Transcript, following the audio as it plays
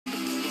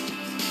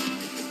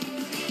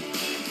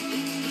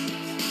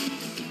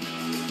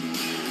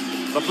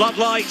The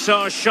floodlights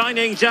are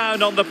shining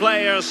down on the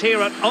players here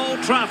at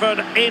Old Trafford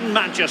in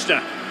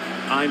Manchester.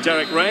 I'm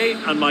Derek Ray,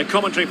 and my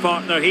commentary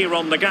partner here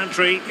on the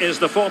gantry is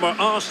the former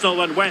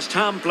Arsenal and West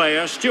Ham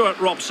player Stuart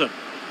Robson.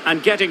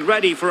 And getting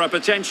ready for a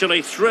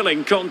potentially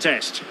thrilling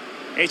contest.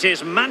 It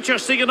is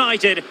Manchester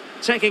United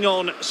taking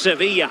on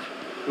Sevilla.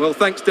 Well,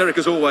 thanks, Derek,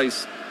 as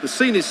always. The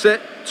scene is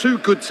set, two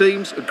good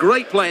teams, a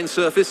great playing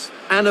surface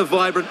and a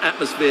vibrant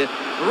atmosphere.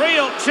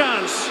 Real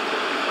chance.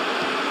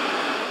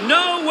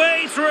 No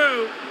way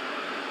through.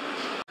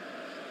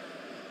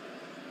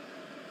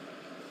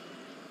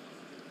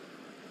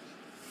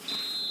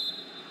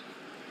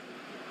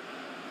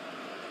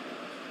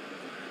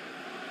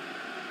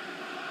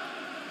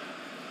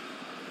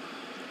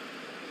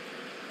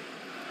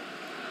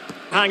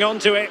 Hang on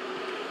to it.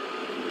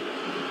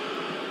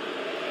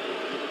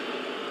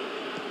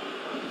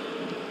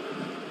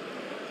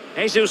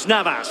 Jesus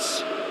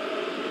Navas.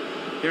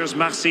 Here's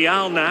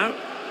Martial now.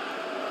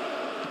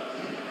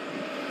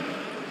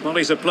 Well,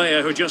 he's a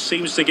player who just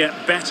seems to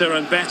get better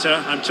and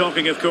better. I'm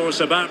talking, of course,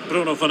 about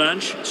Bruno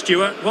Fernandes.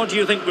 Stuart, what do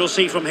you think we'll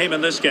see from him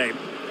in this game?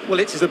 Well,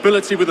 it's his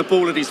ability with the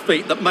ball at his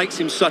feet that makes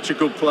him such a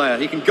good player.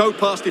 He can go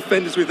past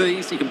defenders with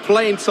ease, he can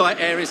play in tight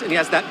areas, and he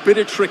has that bit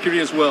of trickery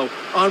as well.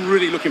 I'm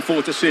really looking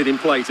forward to seeing him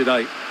play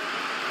today.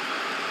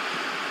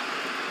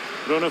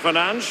 Bruno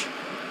Fernandes.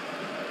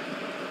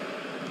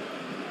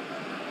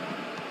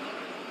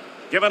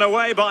 Given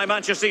away by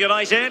Manchester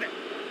United.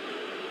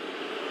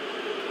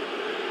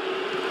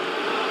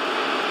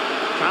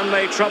 Can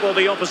they trouble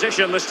the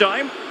opposition this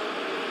time?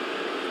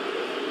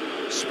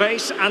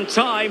 Space and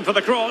time for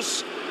the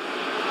cross.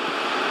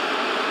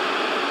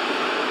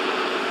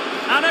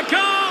 And a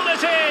goal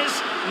it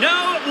is!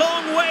 No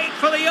long wait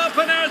for the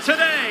opener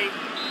today.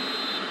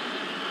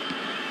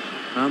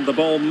 And the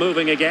ball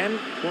moving again.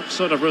 What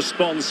sort of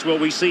response will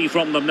we see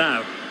from them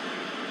now?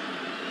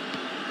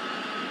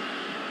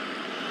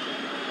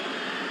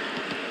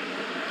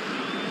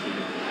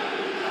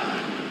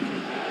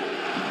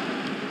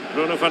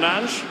 Bruno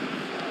Fernandes.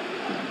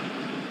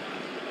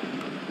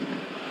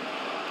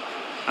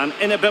 An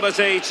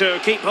inability to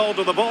keep hold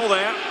of the ball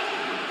there.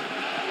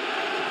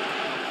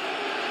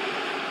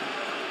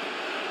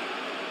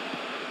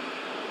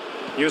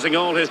 Using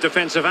all his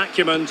defensive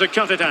acumen to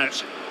cut it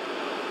out.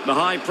 The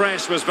high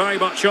press was very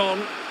much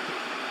on.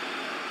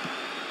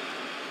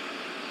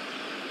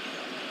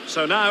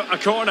 So now a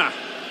corner.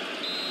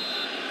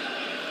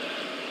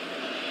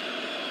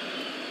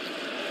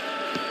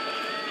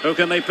 Who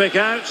can they pick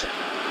out?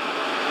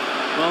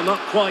 Well, not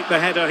quite the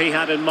header he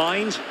had in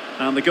mind.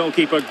 And the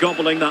goalkeeper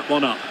gobbling that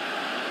one up.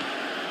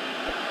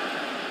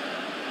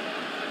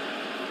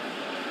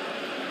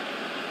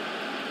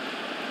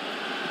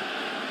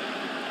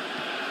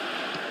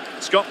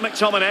 Scott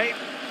McTominay.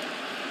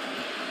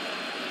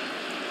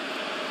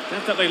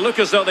 Definitely look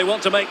as though they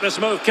want to make this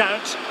move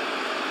count.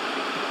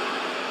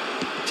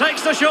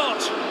 Takes the shot.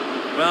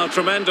 Well,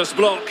 tremendous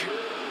block.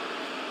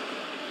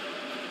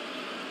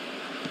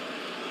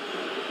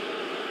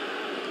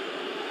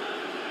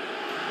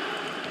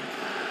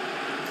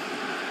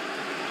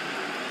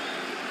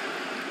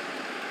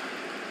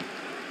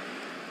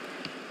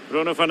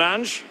 Bruno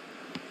Fernandes.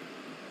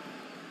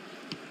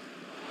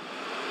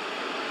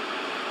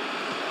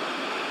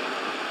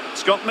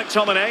 Scott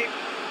McTominay.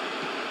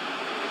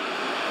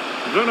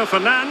 Bruno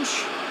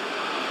Fernandes.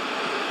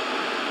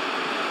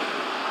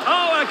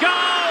 Oh, a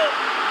goal!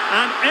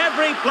 And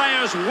every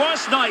player's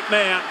worst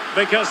nightmare,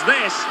 because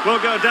this will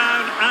go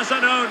down as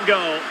an own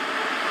goal.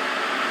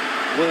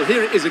 Well,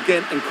 here it is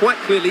again, and quite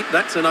clearly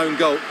that's an own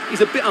goal.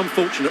 He's a bit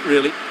unfortunate,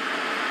 really.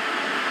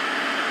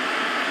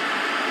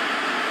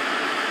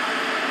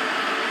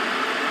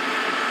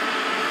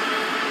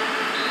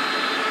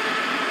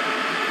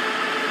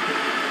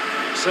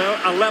 So,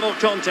 a level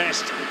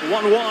contest,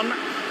 1-1.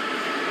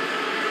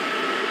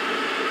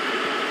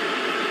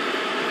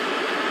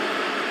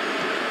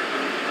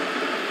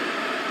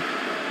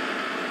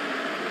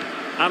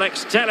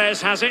 Alex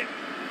Telles has it.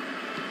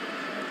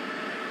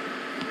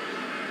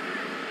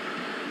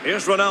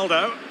 Here's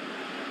Ronaldo.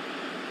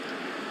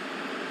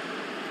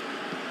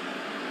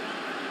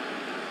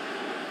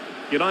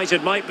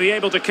 United might be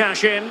able to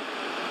cash in.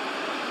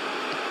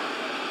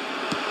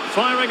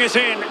 Firing it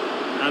in,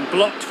 and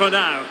blocked for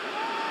now.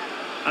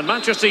 And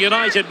Manchester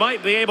United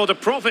might be able to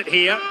profit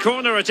here.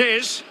 Corner it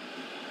is.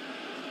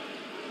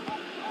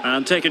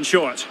 And taken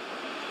short.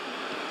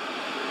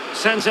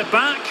 Sends it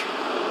back.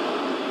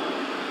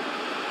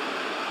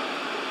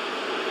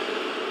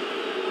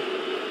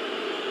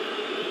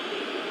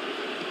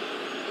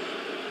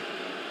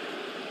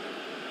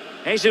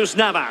 Jesus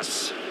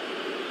Navas.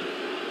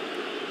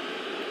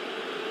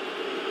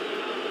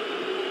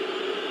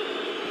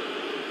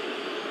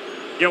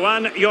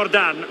 Joan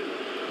Jordan.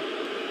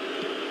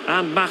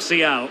 And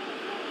Martial.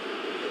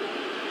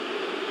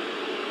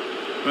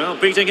 Well,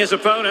 beating his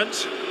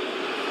opponent.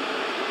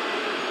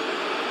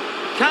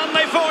 Can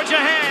they forge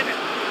ahead?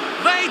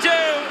 They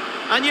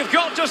do! And you've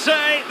got to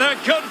say they're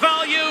good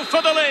value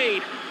for the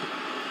lead.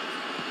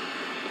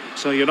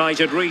 So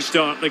United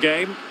restart the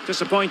game.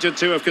 Disappointed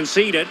to have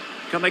conceded.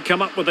 Can they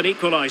come up with an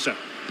equaliser?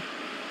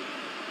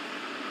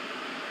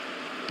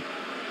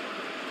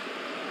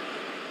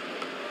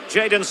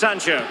 Jadon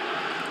Sancho.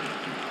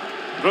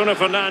 Bruno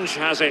Fernandes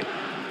has it.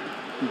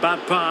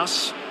 Bad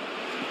pass.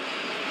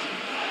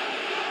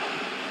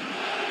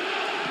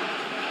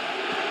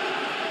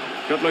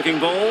 Good looking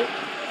ball.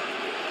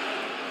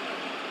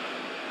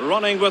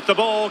 Running with the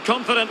ball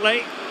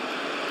confidently.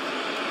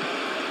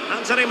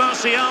 Anthony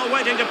Martial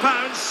waiting to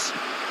pounce.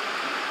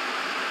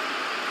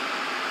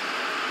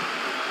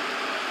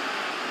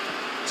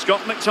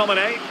 Scott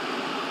McTominay.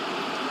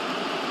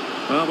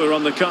 Well, we're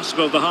on the cusp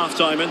of the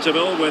half-time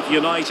interval with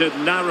United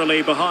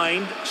narrowly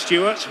behind.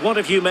 Stuart, what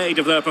have you made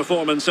of their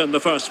performance in the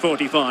first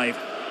 45?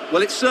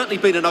 Well, it's certainly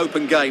been an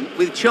open game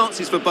with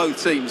chances for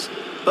both teams.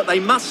 But they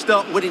must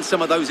start winning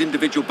some of those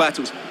individual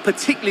battles,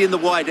 particularly in the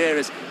wide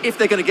areas, if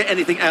they're going to get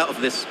anything out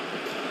of this.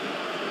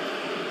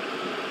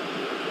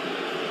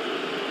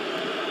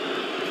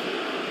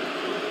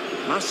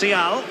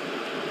 Martial.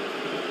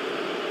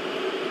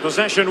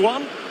 Possession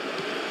one.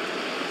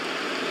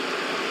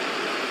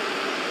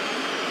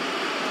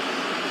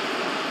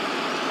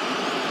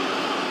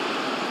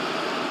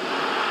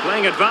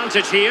 Playing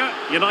advantage here.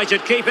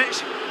 United keep it.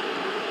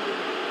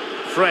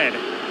 Fred.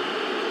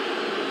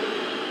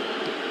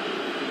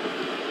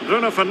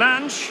 Bruno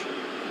Fernandes.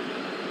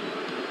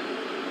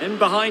 In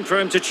behind for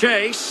him to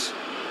chase.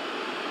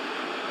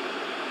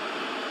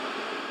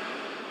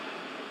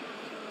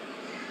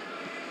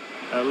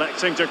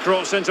 Electing to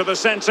cross into the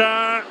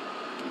centre.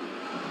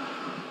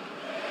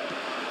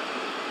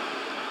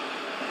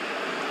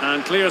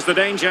 And clears the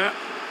danger.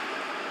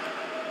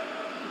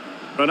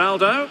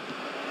 Ronaldo.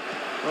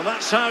 Well,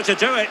 that's how to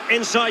do it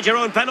inside your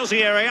own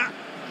penalty area.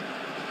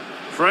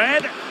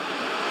 Fred.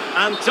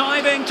 And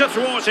diving to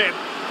thwart him.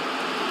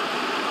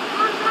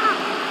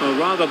 Well,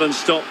 rather than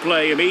stop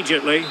play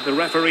immediately, the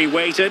referee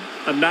waited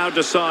and now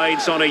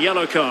decides on a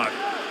yellow card.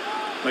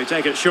 They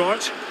take it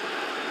short.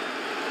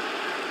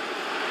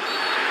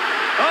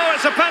 Oh,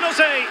 it's a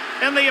penalty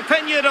in the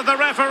opinion of the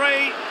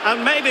referee,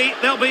 and maybe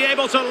they'll be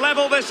able to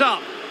level this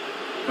up.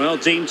 Well,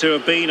 deemed to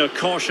have been a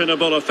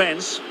cautionable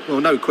offence.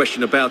 Well, no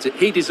question about it.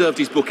 He deserved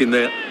his booking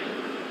there.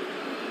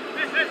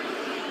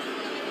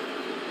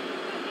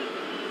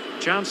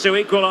 Chance to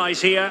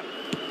equalise here.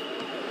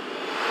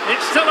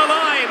 It's still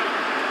alive.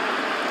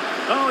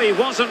 Oh, he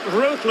wasn't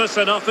ruthless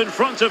enough in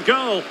front of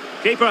goal.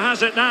 Keeper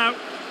has it now.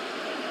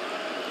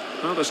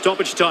 Well, the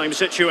stoppage time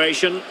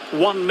situation.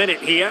 1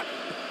 minute here.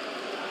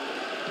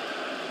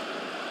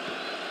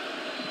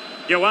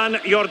 Joan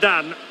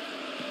Jordan.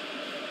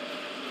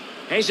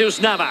 Jesus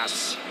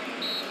Navas.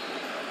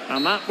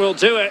 And that will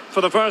do it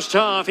for the first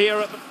half here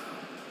at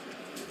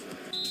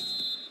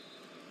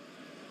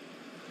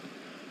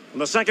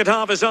the second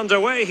half is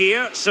underway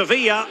here.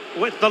 Sevilla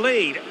with the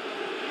lead.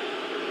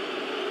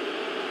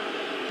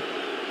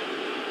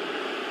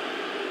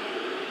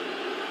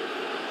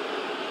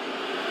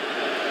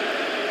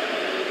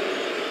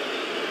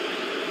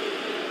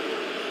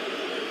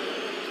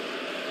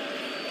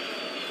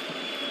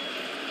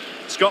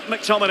 Scott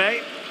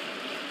McTominay.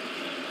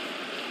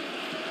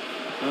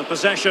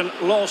 Possession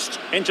lost,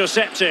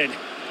 intercepted.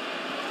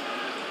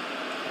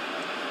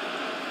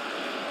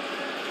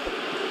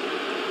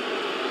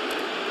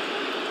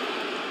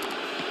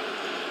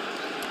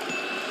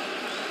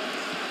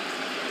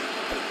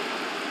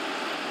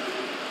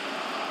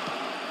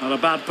 Not a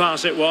bad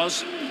pass it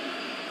was.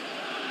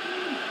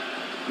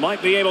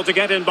 Might be able to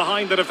get in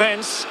behind the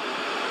defence.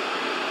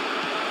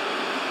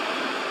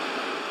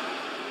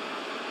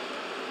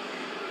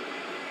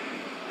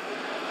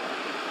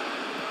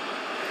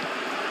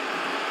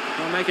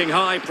 Making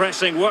high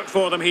pressing work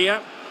for them here.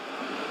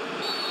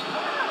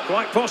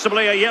 Quite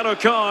possibly a yellow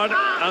card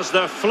as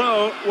the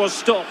flow was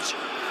stopped.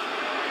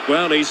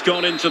 Well, he's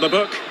gone into the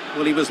book.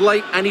 Well, he was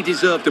late and he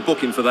deserved a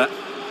booking for that.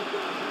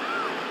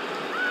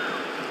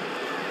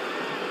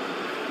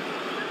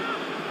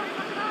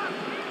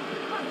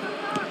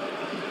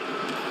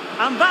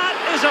 And that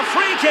is a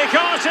free kick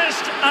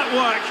artist at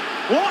work.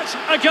 What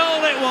a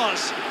goal it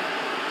was.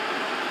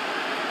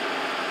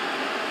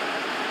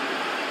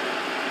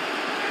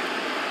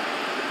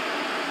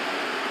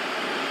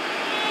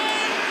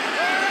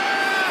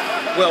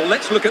 Well,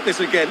 let's look at this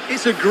again.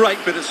 It's a great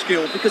bit of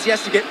skill because he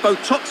has to get both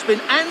topspin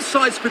and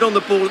side spin on the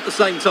ball at the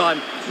same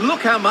time.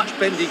 Look how much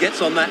bend he gets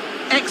on that.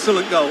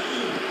 Excellent goal.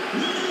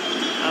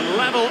 And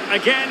level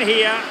again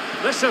here.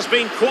 This has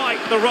been quite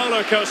the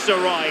roller coaster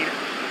ride.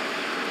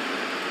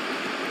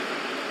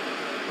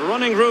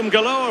 Running room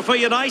galore for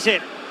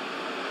United.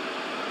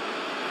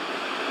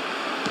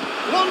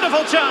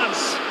 Wonderful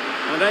chance.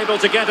 And able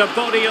to get a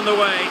body in the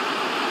way.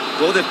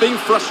 Well, they've been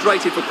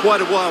frustrated for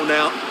quite a while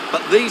now,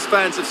 but these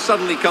fans have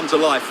suddenly come to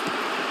life.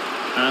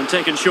 And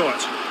taken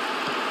short.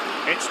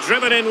 It's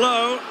driven in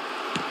low.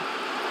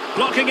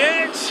 Blocking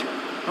it.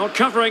 Not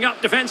covering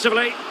up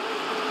defensively.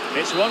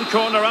 It's one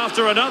corner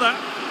after another.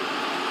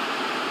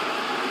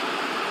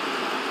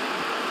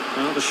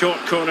 Well, the short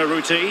corner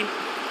routine.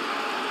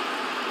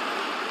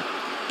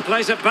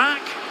 Plays it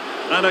back.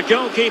 And a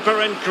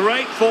goalkeeper in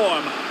great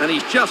form. And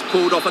he's just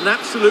pulled off an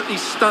absolutely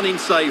stunning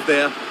save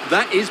there.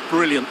 That is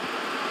brilliant.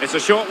 It's a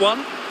short one.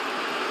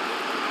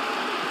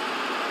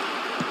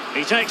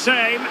 He takes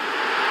aim.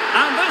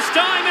 And this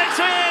time it's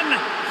in!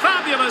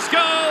 Fabulous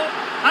goal.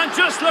 And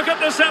just look at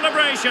the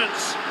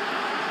celebrations.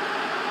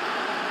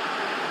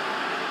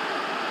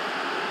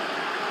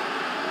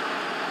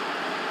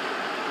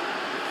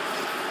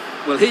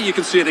 Well, here you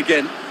can see it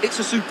again. It's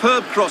a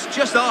superb cross,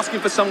 just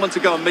asking for someone to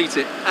go and meet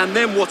it. And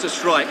then what a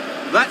strike.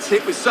 That's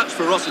hit with such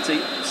ferocity.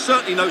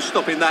 Certainly no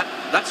stopping that.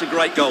 That's a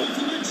great goal.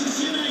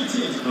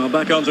 Well,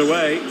 back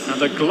underway,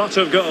 and a glut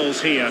of goals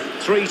here.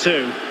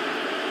 3-2.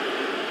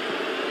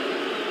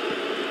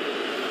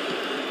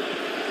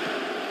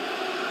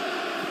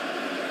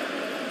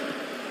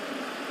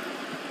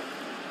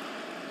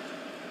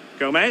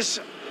 Gomez.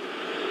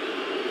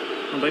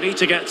 And they need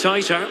to get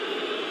tighter.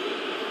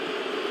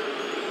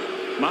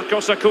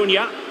 Marcos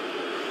Acuna.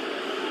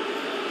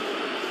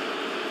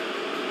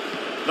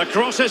 The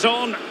cross is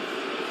on.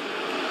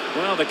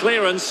 Well, the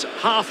clearance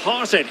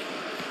half-hearted.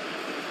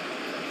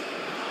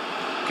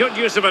 Good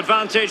use of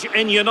advantage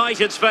in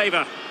United's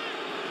favour.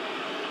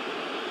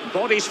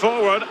 Bodies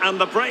forward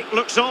and the break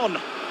looks on.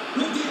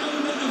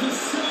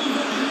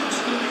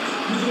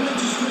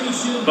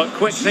 But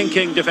quick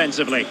thinking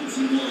defensively.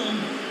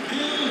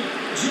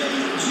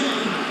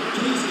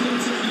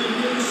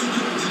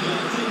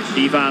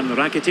 Ivan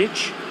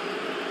Rakitic.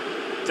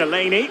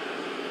 Delaney.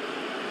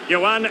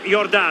 Johan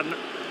Jordan.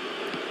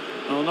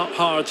 Oh, not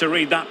hard to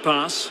read that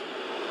pass.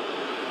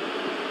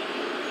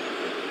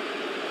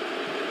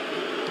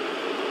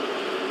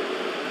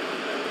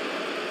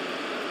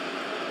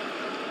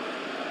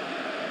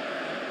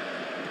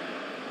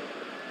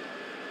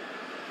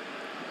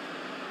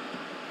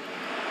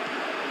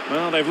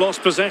 Well, they've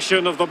lost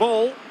possession of the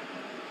ball.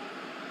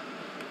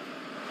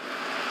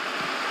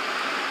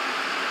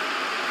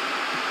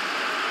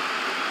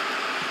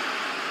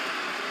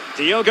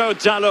 Diogo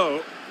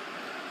Dalot.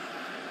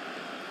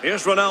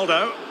 Here's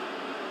Ronaldo.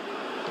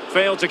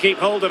 Failed to keep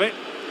hold of it.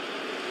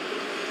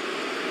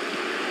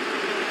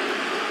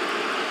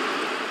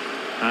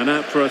 And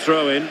out for a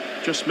throw-in.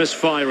 Just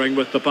misfiring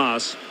with the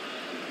pass.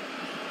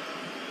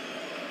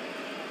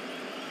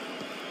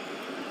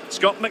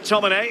 Scott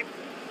McTominay.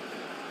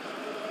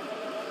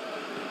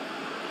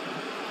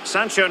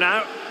 Sancho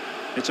now.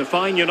 It's a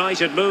fine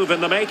United move in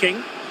the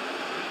making.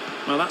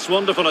 Well, that's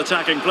wonderful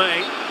attacking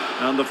play.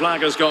 And the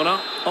flag has gone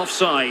up,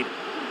 offside.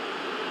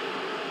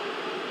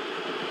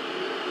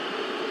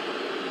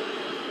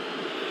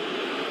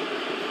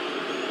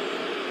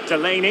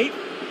 Delaney.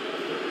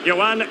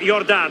 Johan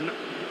Jordan.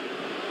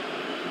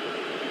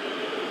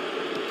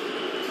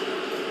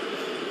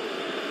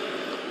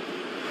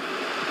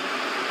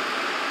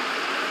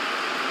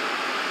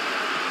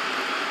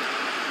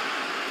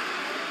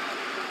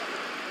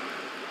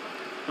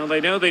 Well, they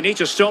know they need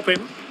to stop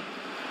him.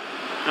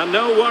 And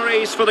no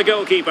worries for the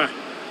goalkeeper.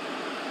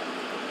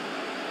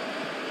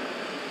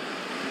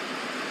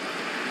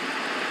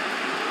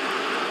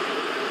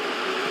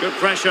 Good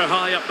pressure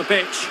high up the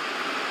pitch.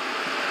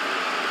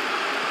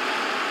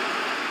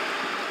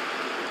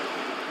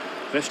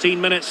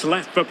 15 minutes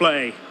left for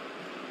play.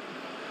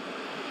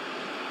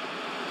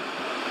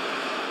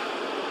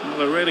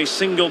 Well, a really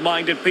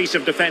single-minded piece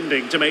of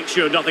defending to make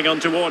sure nothing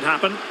untoward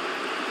happened.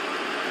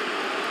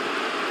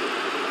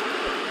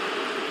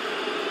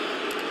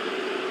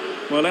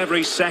 Well,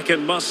 every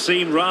second must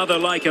seem rather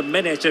like a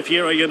minute if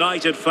you're a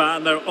United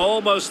fan. They're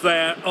almost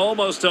there,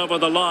 almost over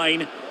the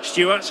line.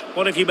 Stuart,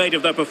 what have you made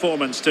of their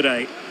performance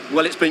today?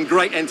 Well, it's been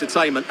great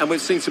entertainment and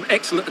we've seen some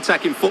excellent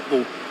attacking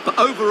football. But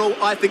overall,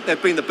 I think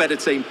they've been the better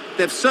team.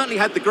 They've certainly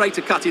had the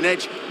greater cutting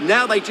edge.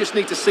 Now they just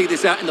need to see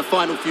this out in the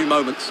final few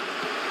moments.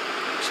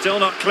 Still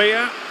not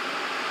clear.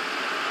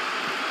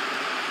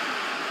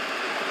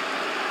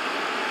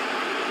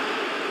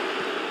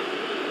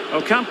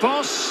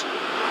 Ocampos.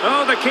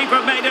 Oh, the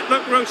keeper made it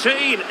look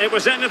routine. It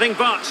was anything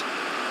but.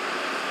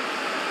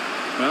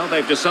 Well,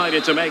 they've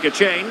decided to make a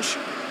change.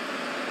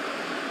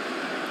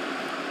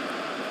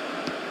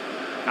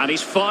 And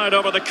he's fired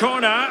over the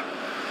corner.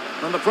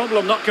 And the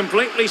problem not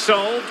completely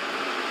solved.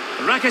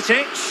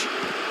 Rakitic.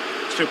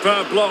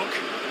 Superb block.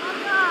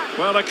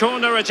 Well, a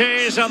corner it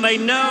is, and they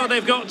know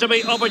they've got to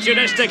be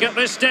opportunistic at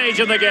this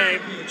stage of the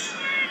game.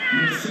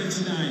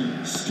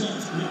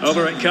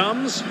 Over it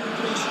comes.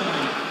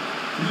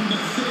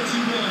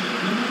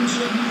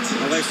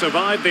 Well, they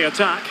survived the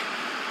attack.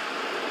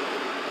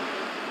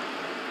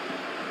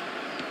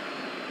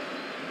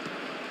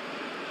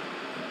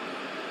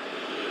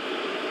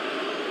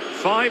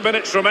 Five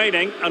minutes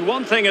remaining, and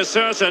one thing is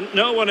certain,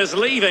 no one is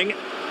leaving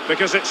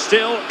because it's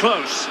still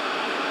close.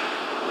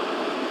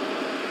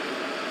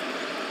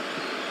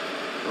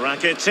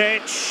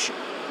 Rakitic.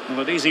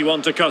 Well, an easy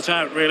one to cut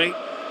out, really.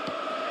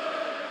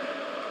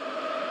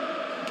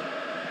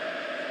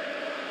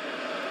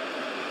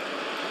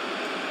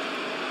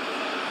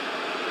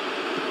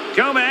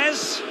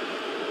 Gomez.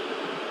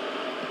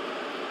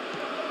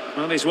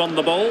 Well, he's won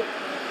the ball.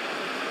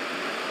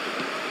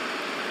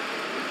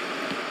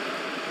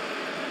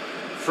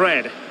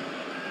 Fred.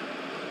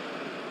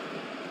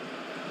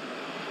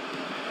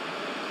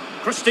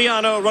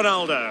 Cristiano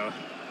Ronaldo.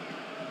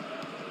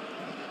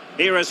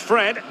 Here is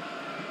Fred.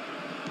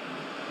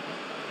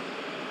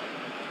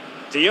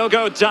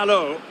 Diogo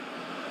Dalot.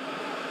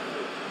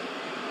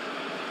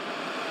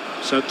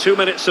 So 2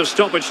 minutes of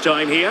stoppage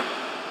time here.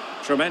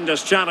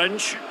 Tremendous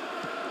challenge.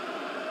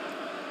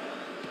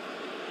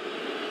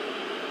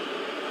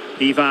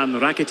 Ivan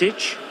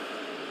Rakitic.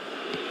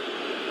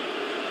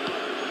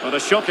 What a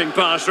shocking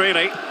pass,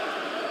 really.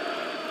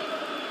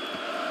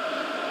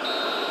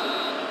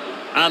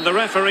 And the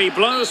referee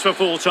blows for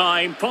full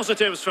time.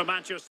 Positives for Manchester.